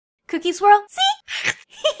Cookie Swirl? See?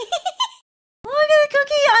 Look at the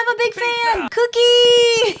Cookie. I'm a big fan.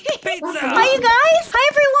 Cookie. Pizza. Hi, you guys. Hi,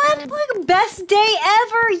 everyone. Look, best day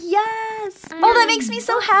ever. Yes. Oh, that makes me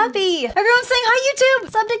so happy. Everyone's saying hi,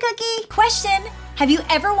 YouTube. Sub to Cookie. Question. Have you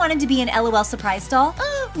ever wanted to be an LOL Surprise doll?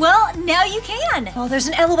 Well, now you can. Oh, there's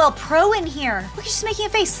an LOL Pro in here. Look, she's making a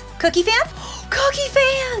face. Cookie fan? Cookie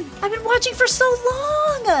fan! I've been watching for so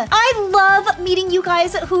long. I love meeting you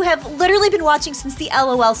guys who have literally been watching since the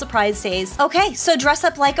LOL Surprise days. Okay, so dress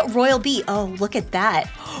up like Royal Bee. Oh, look at that.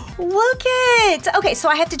 Look it. Okay, so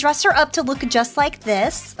I have to dress her up to look just like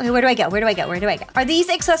this. Okay, where do I go? Where do I go? Where do I go? Are these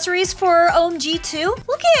accessories for OMG too?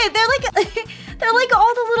 Look at it. They're like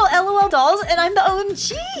all the little LOL dolls and I'm the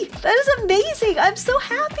OMG. That is amazing. I'm so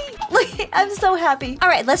happy. I'm so happy. All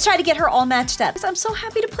right, let's try to get her all matched up. I'm so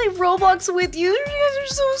happy to play Roblox with you. You guys are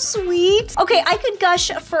so sweet. Okay, I could gush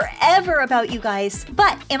forever about you guys,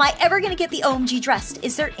 but am I ever gonna get the OMG dressed?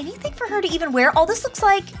 Is there anything for her to even wear? Oh, this looks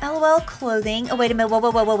like LOL clothing. Oh, wait a minute. Whoa,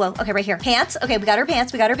 whoa, whoa, whoa, whoa. Okay, right here. Pants. Okay, we got her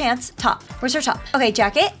pants. We got her pants. Top. Where's her top? Okay,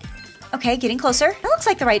 jacket. Okay, getting closer. That looks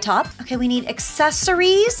like the right top. Okay, we need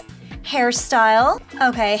accessories, hairstyle.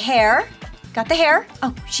 Okay, hair. Got the hair.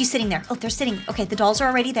 Oh, she's sitting there. Oh, they're sitting. Okay, the dolls are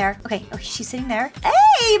already there. Okay, she's sitting there.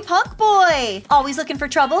 Hey, punk boy. Always looking for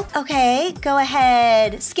trouble. Okay, go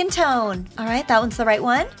ahead. Skin tone. All right, that one's the right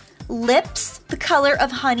one. Lips, the color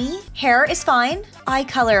of honey. Hair is fine. Eye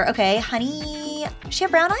color, okay, honey. Does she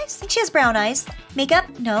have brown eyes? I think she has brown eyes. Makeup?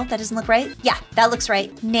 No, that doesn't look right. Yeah, that looks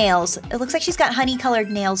right. Nails. It looks like she's got honey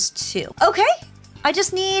colored nails too. Okay, I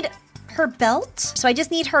just need her belt. So I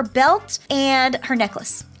just need her belt and her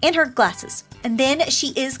necklace and her glasses. And then she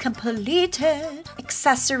is completed.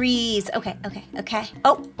 Accessories. Okay.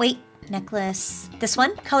 Oh, wait. Necklace. This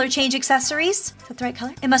one. Color change accessories. Is that the right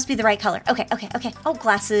color? It must be the right color. Okay. Oh,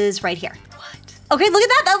 glasses right here. What? Okay, look at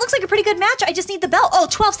that. That looks like a pretty good match. I just need the belt. Oh,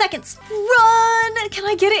 12 seconds. Run. Can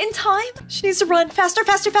I get it in time? She needs to run. Faster.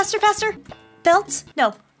 Belt?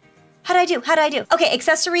 No. How'd I do? Okay,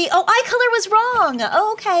 accessory. Oh, eye color was wrong.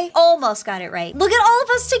 Oh, okay. Almost got it right. Look at all of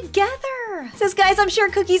us together. Says, guys, I'm sure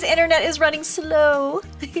Cookie's internet is running slow.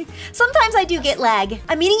 Sometimes I do get lag.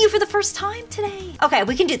 I'm meeting you for the first time today. Okay,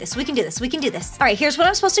 we can do this. All right, here's what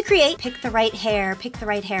I'm supposed to create. Pick the right hair,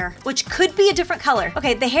 which could be a different color.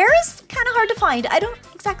 Okay, the hair is kind of hard to find. I don't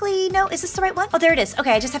exactly know. Is this the right one? Oh, there it is.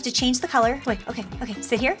 Okay, I just have to change the color. Wait, okay,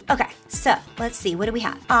 sit here. Okay, so let's see. What do we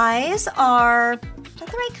have? Eyes are, is that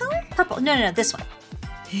the right color? Purple. No, this one.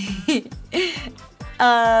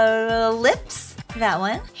 Lips. That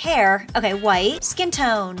one. Hair. Okay, white. Skin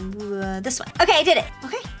tone. This one. Okay, I did it.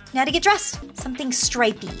 Okay, now to get dressed. Something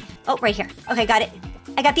stripy. Oh, right here. Okay, got it.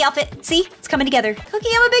 I got the outfit. See? It's coming together. Cookie,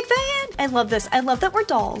 I'm a big fan. I love this. I love that we're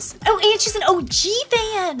dolls. Oh, and she's an OG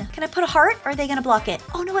fan. Can I put a heart or are they gonna block it?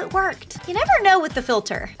 Oh no, it worked. You never know with the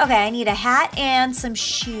filter. Okay, I need a hat and some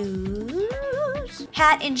shoes.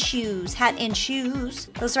 Hat and shoes.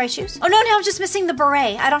 Those the right shoes? Oh no, now I'm just missing the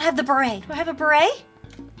beret. I don't have the beret. Do I have a beret?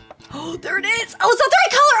 Oh, there it is. Oh, is that the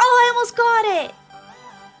right color? Oh, I almost got it.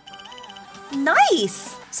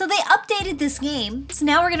 Nice. So they updated this game. So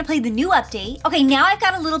now we're gonna play the new update. Okay, now I've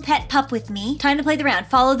got a little pet pup with me. Time to play the round.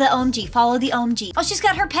 Follow the OMG. Oh, she's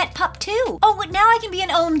got her pet pup too. Oh, but now I can be an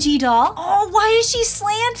OMG doll. Oh, why is she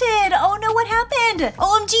slanted? Oh no, what happened?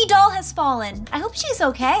 OMG doll has fallen. I hope she's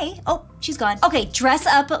okay. Oh, she's gone. Okay, dress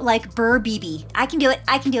up like Burr BB. I can do it.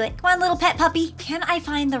 Come on, little pet puppy. Can I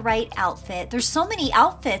find the right outfit? There's so many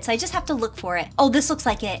outfits. I just have to look for it. Oh, this looks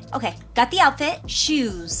like it. Okay, got the outfit.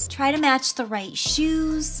 Shoes. Try to match the right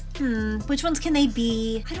shoes. Which ones can they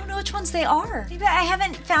be? I don't know which ones they are. Maybe I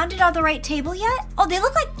haven't found it on the right table yet. Oh, do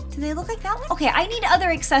they look like that one? Okay, I need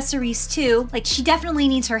other accessories too. Like she definitely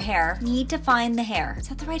needs her hair. Need to find the hair. Is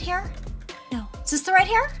that the right hair? No. Is this the right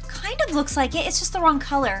hair? Kind of looks like it. It's just the wrong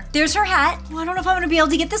color. There's her hat. Oh, I don't know if I'm gonna be able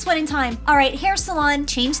to get this one in time. All right, hair salon.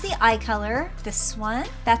 Change the eye color. This one.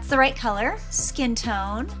 That's the right color. Skin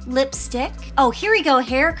tone. Lipstick. Oh, here we go.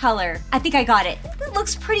 Hair color. I think I got it. That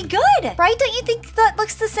looks pretty good, right? Don't you think that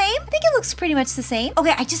looks the same? I think it looks pretty much the same.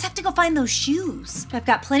 Okay, I just have to go find those shoes. I've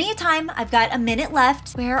got plenty of time. I've got a minute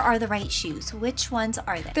left. Where are the right shoes? Which ones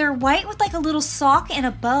are they? They're white with like a little sock and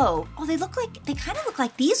a bow. Oh, they kind of look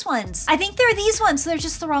like these ones. I think they're these ones, so they're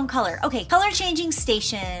just the wrong color. Okay, color changing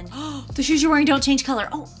station. The shoes you're wearing don't change color.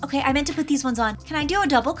 Oh, okay, I meant to put these ones on. Can I do a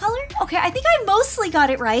double color? Okay, I think I mostly got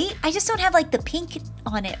it right. I just don't have like the pink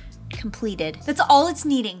on it completed. That's all it's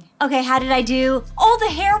needing. Okay, how did I do? Oh, the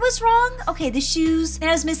hair was wrong. Okay, the shoes. And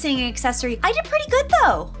I was missing an accessory. I did pretty good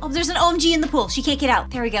though. Oh, there's an OMG in the pool. She can't get out.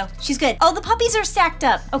 There we go. She's good. Oh, the puppies are stacked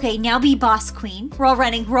up. Okay, now be boss queen. We're all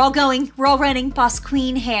running. We're all going. We're all running. Boss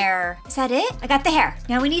queen hair. Is that it? I got the hair.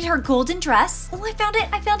 Now we need her golden dress. Oh, I found it.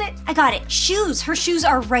 I found it. I got it. Shoes. Her shoes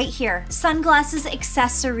are right here. Sunglasses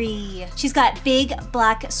accessory. She's got big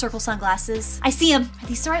black circle sunglasses. I see them. Are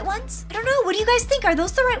these the right ones? I don't know. What do you guys think? Are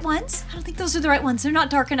those the right ones? I don't think those are the right ones. They're not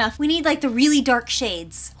dark enough. We need like the really dark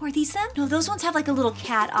shades. Or are these them? No, those ones have like a little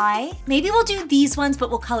cat eye. Maybe we'll do these ones, but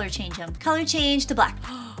we'll color change them. Color change to black.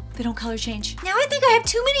 They don't color change. Now I think I have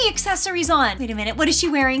too many accessories on. Wait a minute, what is she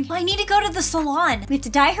wearing? Well, I need to go to the salon. We have to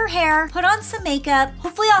dye her hair, put on some makeup.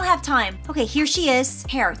 Hopefully I'll have time. Okay, here she is.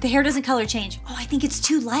 Hair, the hair doesn't color change. Oh, I think it's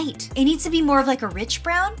too light. It needs to be more of like a rich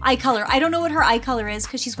brown. Eye color, I don't know what her eye color is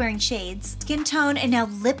because she's wearing shades. Skin tone and now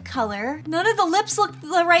lip color. None of the lips look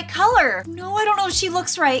the right color. No, I don't know if she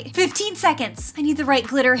looks right. 15 seconds. I need the right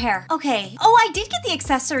glitter hair. Okay. Oh, I did get the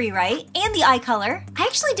accessory right and the eye color. I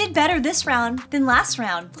actually did better this round than last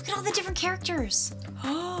round. Look at all the different characters.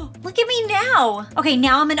 Oh, look at me now. Okay,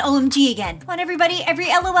 now I'm an OMG again. Come on, everybody, every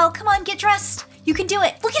LOL, come on, get dressed. You can do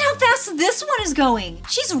it. Look at how fast this one is going.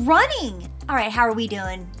 She's running. All right, how are we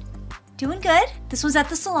doing? Doing good. This one's at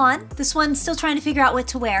the salon. This one's still trying to figure out what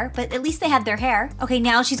to wear, but at least they had their hair. Okay,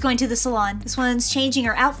 now she's going to the salon. This one's changing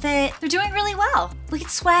her outfit. They're doing really well. Look at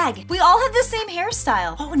swag. We all have the same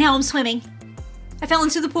hairstyle. Oh, now I'm swimming. I fell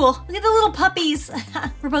into the pool. Look at the little puppies.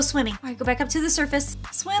 We're both swimming. All right, go back up to the surface.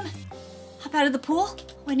 Swim. Hop out of the pool.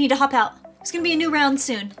 Oh, I need to hop out. It's gonna be a new round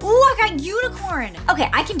soon. Ooh, I got unicorn. Okay,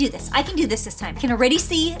 I can do this. I can do this time. I can already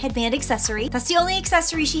see headband accessory. That's the only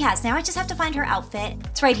accessory she has. Now I just have to find her outfit.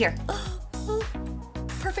 It's right here.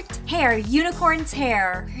 Perfect. Hair, unicorn's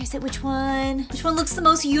hair. Where is it? Which one? Which one looks the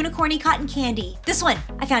most unicorny cotton candy? This one.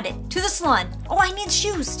 I found it. To the salon. Oh, I need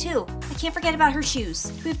shoes too. I can't forget about her shoes.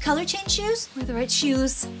 Do we have color change shoes? Where are the right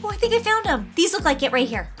shoes? Oh, I think I found them. These look like it right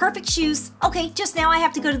here. Perfect shoes. Okay, just now I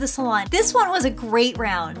have to go to the salon. This one was a great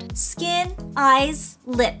round. Skin, eyes,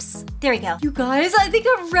 lips. There we go. You guys, I think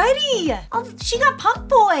I'm ready. Oh, she got Punk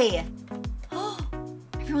Boy. Oh,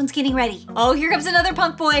 everyone's getting ready. Oh, here comes another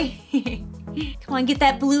Punk Boy. Come on, get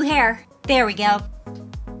that blue hair. There we go.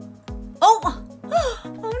 Oh!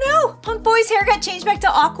 Oh no! Punk Boy's hair got changed back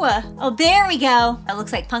to aqua. Oh, there we go. That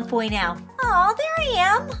looks like Punk Boy now. Oh, there I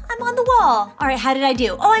am. I'm on the wall. All right, how did I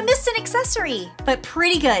do? Oh, I missed an accessory, but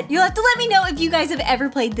pretty good. You'll have to let me know if you guys have ever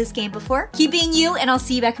played this game before. Keep being you, and I'll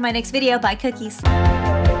see you back in my next video. Bye, cookies.